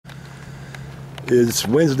It's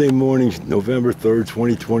Wednesday morning, November 3rd,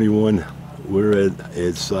 2021.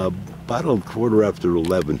 It's about a quarter after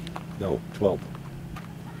 11. No, 12.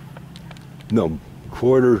 No,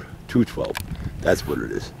 quarter to 12. That's what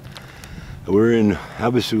it is. We're in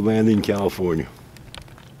Havasu Landing, California.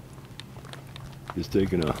 Just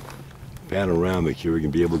taking a panoramic here. We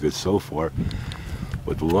can be able to get so far,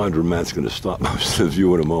 but the laundromat's going to stop most of the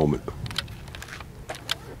view in a moment.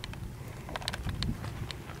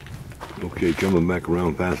 Okay, coming back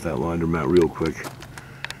around past that laundromat real quick,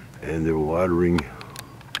 and they're watering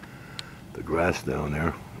the grass down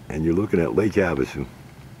there, and you're looking at Lake Havasu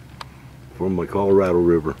from the Colorado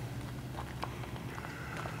River.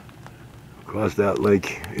 Across that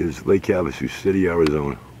lake is Lake Havasu City,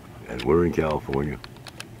 Arizona, and we're in California.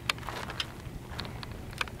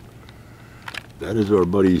 That is our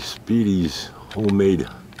buddy Speedy's homemade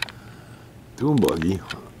dune buggy.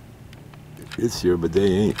 It's here, but they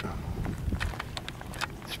ain't.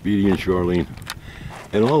 Speedy and Charlene,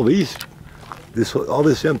 and all these, all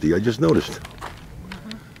this empty. I just noticed.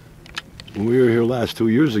 When we were here last 2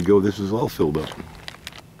 years ago, this was all filled up.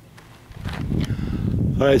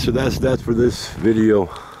 All right, so that's that for this video.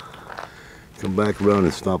 Come back around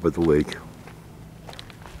and stop at the lake.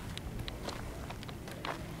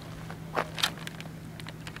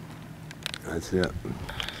 That's it.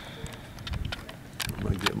 I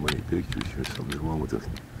might get many pictures here. Something's wrong with the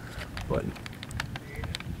button.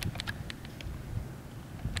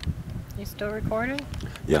 You still recording?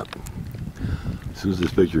 Yeah. As soon as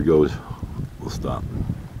this picture goes, we'll stop.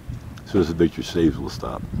 As soon as the picture saves, we'll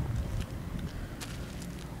stop.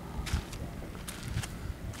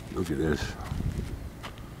 Look at this.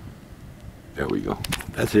 There we go.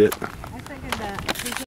 That's it.